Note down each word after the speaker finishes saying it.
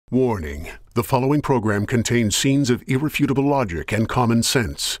Warning. The following program contains scenes of irrefutable logic and common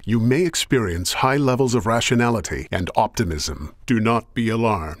sense. You may experience high levels of rationality and optimism. Do not be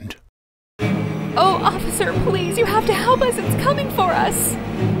alarmed. Oh, officer, please, you have to help us. It's coming for us.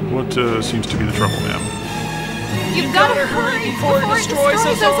 What seems to be the trouble, ma'am? You've got to hurry before it destroys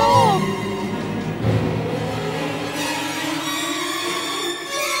us all.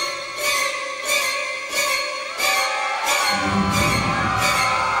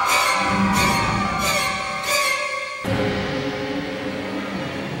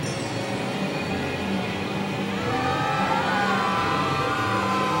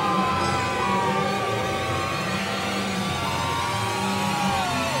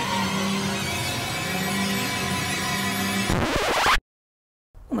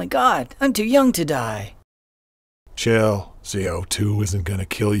 Oh my god, I'm too young to die. Chill. CO2 isn't gonna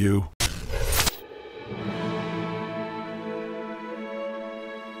kill you.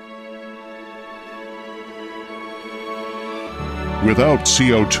 Without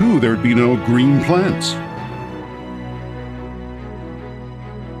CO2, there'd be no green plants.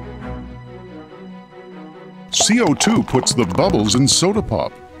 CO2 puts the bubbles in soda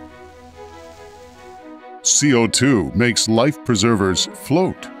pop. CO2 makes life preservers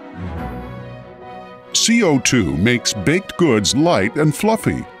float. CO2 makes baked goods light and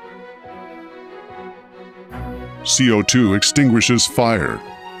fluffy. CO2 extinguishes fire.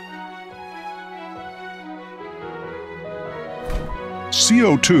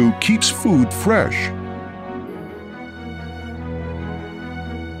 CO2 keeps food fresh.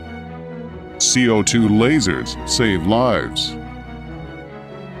 CO2 lasers save lives.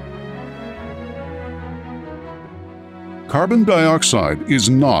 Carbon dioxide is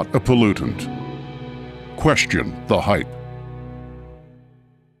not a pollutant. Question the hype.